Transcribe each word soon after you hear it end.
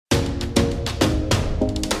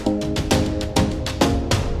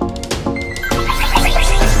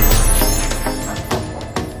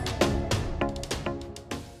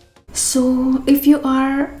if you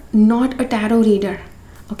are not a tarot reader,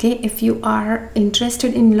 okay, if you are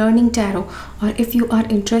interested in learning tarot, or if you are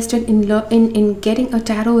interested in getting a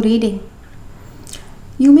tarot reading,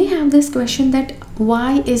 you may have this question that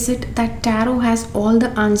why is it that tarot has all the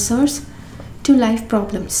answers to life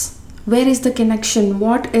problems? Where is the connection?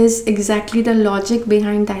 What is exactly the logic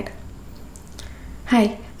behind that?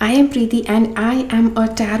 Hi, I am Preeti and I am a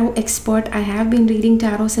tarot expert. I have been reading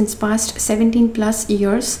tarot since past 17 plus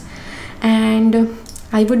years, and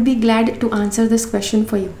I would be glad to answer this question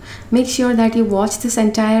for you. Make sure that you watch this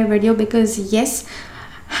entire video, because yes,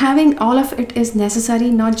 having all of it is necessary,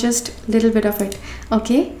 not just little bit of it.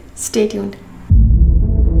 Okay, stay tuned.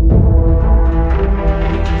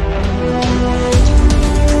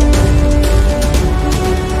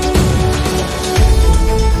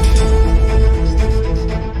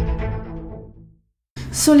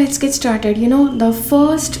 So let's get started. The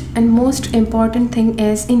first and most important thing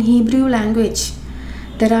is, in Hebrew language,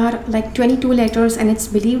 there are like 22 letters, and it's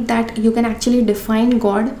believed that you can actually define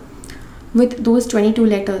God with those 22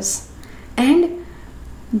 letters. And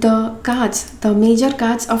the cards, the major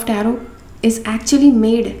cards of tarot is actually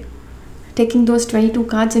made taking those 22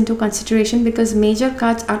 cards into consideration, because major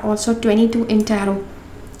cards are also 22 in tarot.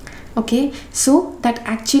 Okay, so that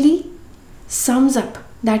actually sums up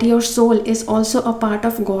that your soul is also a part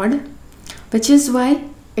of God, which is why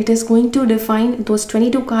it is going to define, those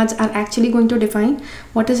 22 cards are actually going to define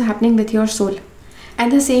what is happening with your soul.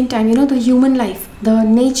 At the same time, the human life, the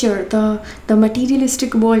nature, the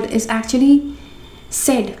materialistic world is actually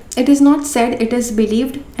said. It is not said, it is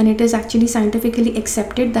believed, and it is actually scientifically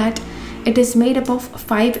accepted that it is made up of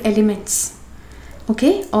 5 elements.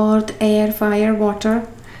 Okay, earth, air, fire, water,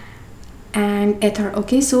 and ether.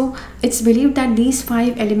 Okay, so it's believed that these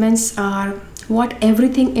 5 elements are what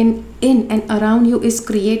everything in and around you is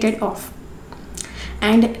created of.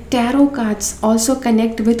 And tarot cards also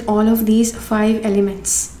connect with all of these 5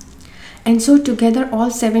 elements. And so together, all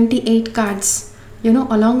 78 cards,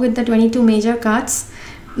 along with the 22 major cards,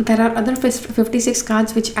 there are other 56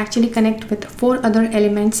 cards which actually connect with 4 other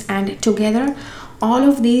elements, and together all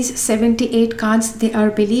of these 78 cards, they are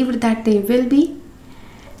believed that they will be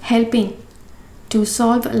helping to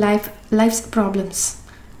solve life's problems.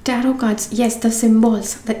 Tarot cards, yes, the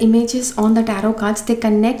symbols, the images on the tarot cards, they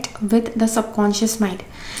connect with the subconscious mind.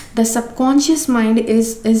 The subconscious mind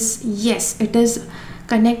is yes, it is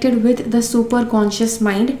connected with the superconscious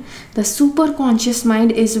mind. The superconscious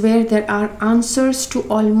mind is where there are answers to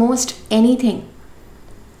almost anything.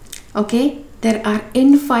 Okay, there are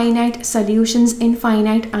infinite solutions,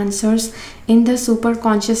 infinite answers in the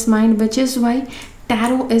superconscious mind, which is why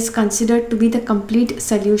tarot is considered to be the complete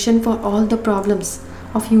solution for all the problems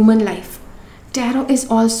of human life. Tarot is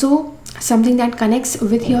also something that connects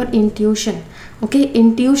with your intuition. Okay,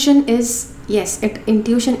 intuition is, yes, it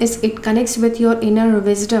connects with your inner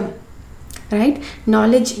wisdom, right?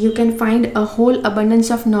 Knowledge, you can find a whole abundance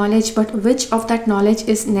of knowledge, but which of that knowledge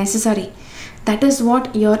is necessary? That is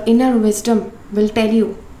what your inner wisdom will tell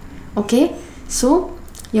you. Okay, so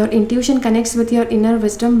your intuition connects with your inner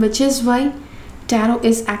wisdom, which is why tarot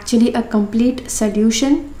is actually a complete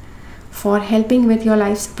solution for helping with your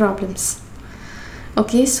life's problems.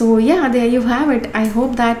 Okay, so yeah, there you have it. I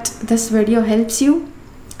hope that this video helps you.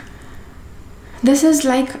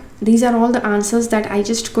 These are all the answers that I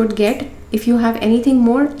just could get. If you have anything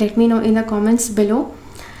more, let me know in the comments below.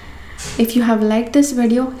 If you have liked this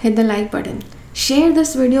video, hit the like button. Share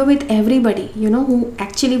this video with everybody who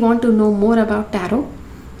actually want to know more about tarot,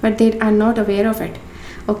 but they are not aware of it.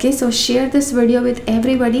 Okay, so share this video with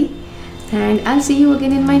everybody, and I'll see you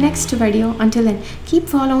again in my next video. Until then, keep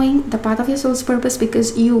following the path of your soul's purpose,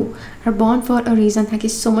 because you are born for a reason. Thank you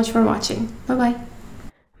so much for watching. Bye bye.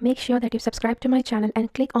 Make sure that you subscribe to my channel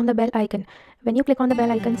and click on the bell icon. When you click on the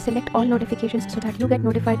bell icon, select all notifications so that you get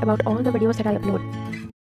notified about all the videos that I upload.